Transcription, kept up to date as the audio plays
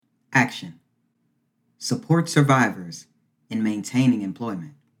Action. Support survivors in maintaining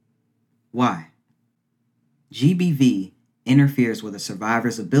employment. Why? GBV interferes with a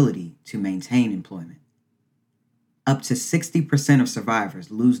survivor's ability to maintain employment. Up to 60% of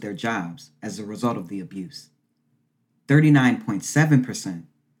survivors lose their jobs as a result of the abuse. 39.7%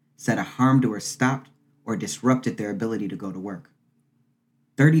 said a harm doer stopped or disrupted their ability to go to work.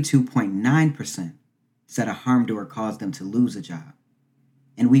 32.9% said a harm doer caused them to lose a job.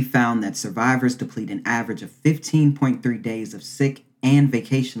 And we found that survivors deplete an average of 15.3 days of sick and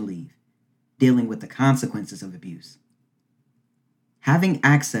vacation leave, dealing with the consequences of abuse. Having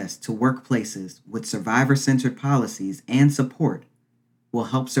access to workplaces with survivor-centered policies and support will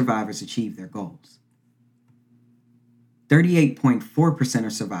help survivors achieve their goals. 38.4%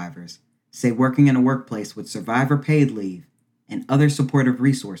 of survivors say working in a workplace with survivor-paid leave and other supportive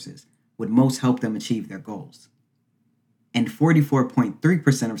resources would most help them achieve their goals. And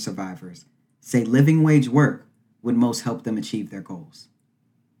 44.3% of survivors say living wage work would most help them achieve their goals.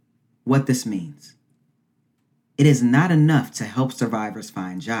 What this means: it is not enough to help survivors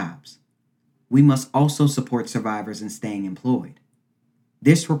find jobs. We must also support survivors in staying employed.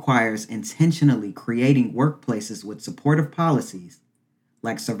 This requires intentionally creating workplaces with supportive policies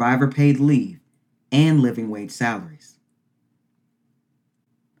like survivor-paid leave and living wage salaries.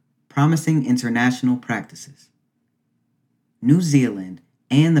 Promising international practices. New Zealand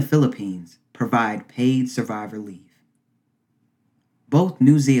and the Philippines provide paid survivor leave. Both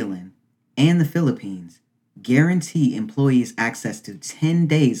New Zealand and the Philippines guarantee employees access to 10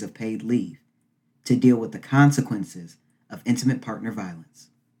 days of paid leave to deal with the consequences of intimate partner violence.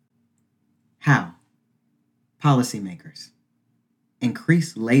 How? Policymakers.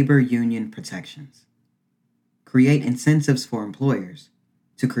 Increase labor union protections. Create incentives for employers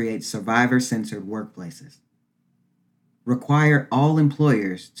to create survivor-centered workplaces. Require all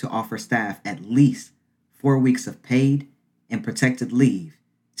employers to offer staff at least 4 weeks of paid and protected leave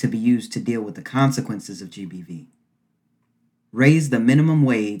to be used to deal with the consequences of GBV. Raise the minimum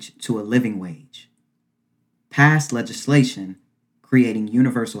wage to a living wage. Pass legislation creating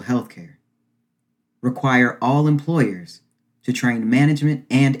universal health care. Require all employers to train management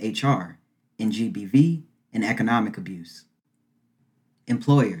and HR in GBV and economic abuse.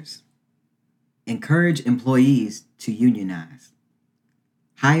 Employers. Encourage employees to unionize.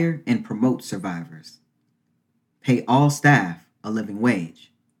 Hire and promote survivors. Pay all staff a living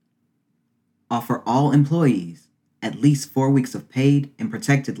wage. Offer all employees at least 4 weeks of paid and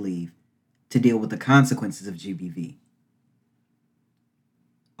protected leave to deal with the consequences of GBV.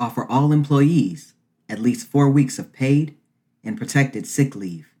 Offer all employees at least 4 weeks of paid and protected sick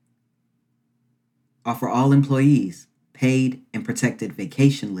leave. Offer all employees paid and protected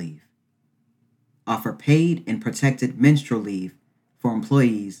vacation leave. Offer paid and protected menstrual leave for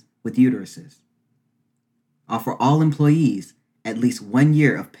employees with uteruses. Offer all employees at least 1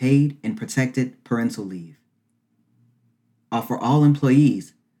 year of paid and protected parental leave. Offer all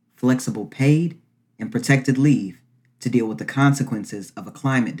employees flexible paid and protected leave to deal with the consequences of a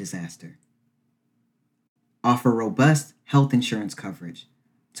climate disaster. Offer robust health insurance coverage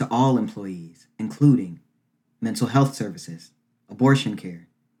to all employees, including mental health services, abortion care,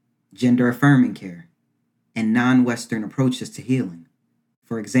 gender-affirming care, and non-Western approaches to healing,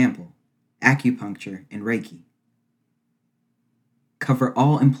 for example, acupuncture and Reiki. Cover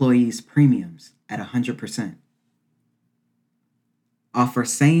all employees' premiums at 100%. Offer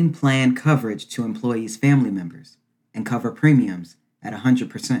same plan coverage to employees' family members and cover premiums at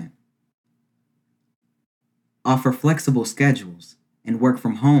 100%. Offer flexible schedules and work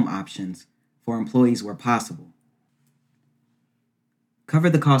from home options for employees where possible. Cover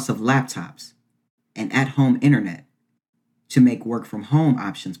the cost of laptops and at-home internet to make work from home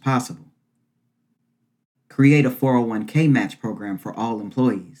options possible. Create a 401k match program for all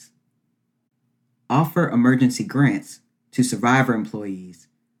employees. Offer emergency grants to survivor employees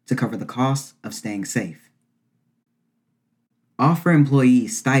to cover the costs of staying safe. Offer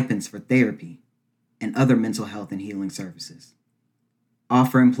employees stipends for therapy and other mental health and healing services.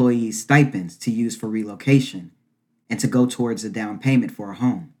 Offer employees stipends to use for relocation and to go towards a down payment for a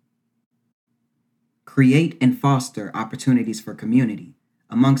home. Create and foster opportunities for community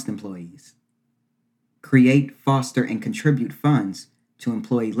amongst employees. Create, foster, and contribute funds to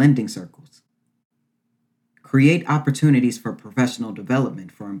employee lending circles. Create opportunities for professional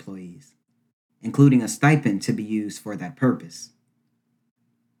development for employees, including a stipend to be used for that purpose.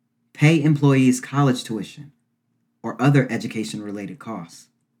 Pay employees college tuition or other education-related costs.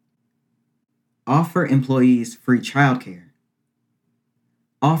 Offer employees free childcare.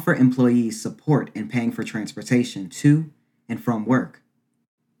 Offer employees support in paying for transportation to and from work.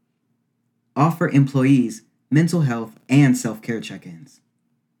 Offer employees mental health and self-care check-ins.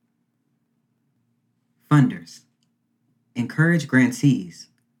 Funders. Encourage grantees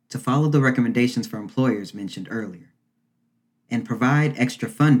to follow the recommendations for employers mentioned earlier, and provide extra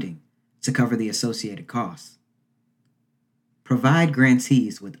funding to cover the associated costs. Provide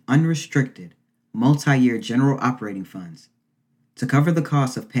grantees with unrestricted, multi-year general operating funds to cover the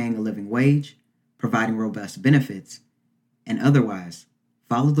costs of paying a living wage, providing robust benefits, and otherwise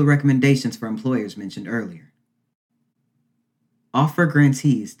follow the recommendations for employers mentioned earlier. Offer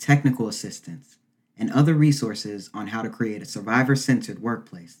grantees technical assistance and other resources on how to create a survivor-centered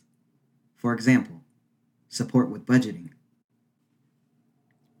workplace. For example, support with budgeting.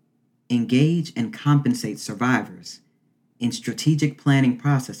 Engage and compensate survivors in strategic planning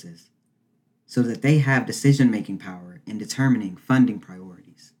processes so that they have decision-making power in determining funding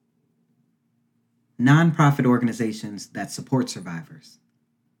priorities. Nonprofit organizations that support survivors.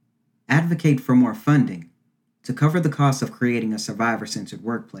 Advocate for more funding to cover the costs of creating a survivor-centered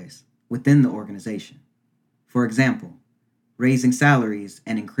workplace within the organization. For example, raising salaries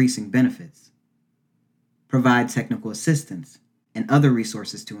and increasing benefits. Provide technical assistance and other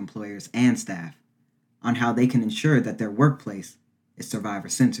resources to employers and staff on how they can ensure that their workplace is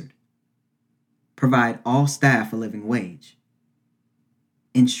survivor-centered. Provide all staff a living wage.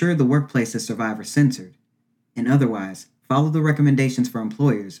 Ensure the workplace is survivor-centered, and otherwise follow the recommendations for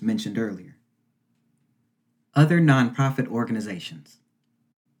employers mentioned earlier. Other nonprofit organizations.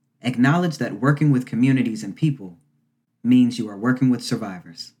 Acknowledge that working with communities and people means you are working with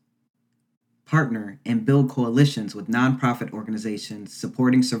survivors. Partner and build coalitions with nonprofit organizations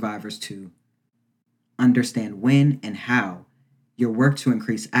supporting survivors to understand when and how your work to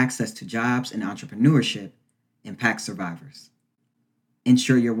increase access to jobs and entrepreneurship impacts survivors.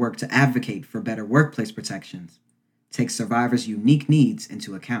 Ensure your work to advocate for better workplace protections takes survivors' unique needs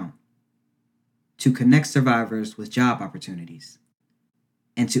into account. To connect survivors with job opportunities.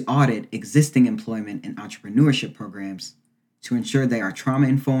 And to audit existing employment and entrepreneurship programs to ensure they are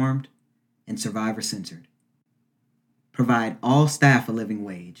trauma-informed and survivor-centered. Provide all staff a living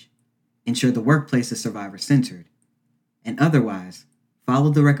wage, ensure the workplace is survivor-centered, and otherwise follow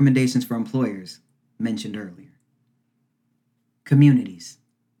the recommendations for employers mentioned earlier. Communities.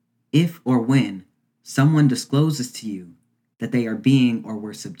 If or when someone discloses to you that they are being or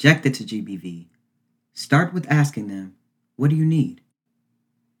were subjected to GBV, start with asking them, what do you need?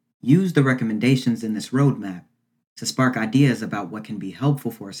 Use the recommendations in this roadmap to spark ideas about what can be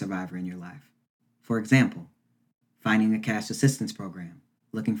helpful for a survivor in your life. For example, finding a cash assistance program,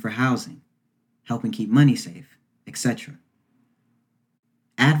 looking for housing, helping keep money safe, etc.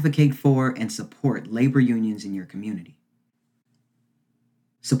 Advocate for and support labor unions in your community.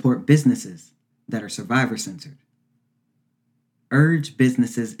 Support businesses that are survivor-centered. Urge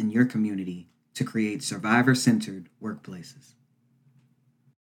businesses in your community to create survivor-centered workplaces.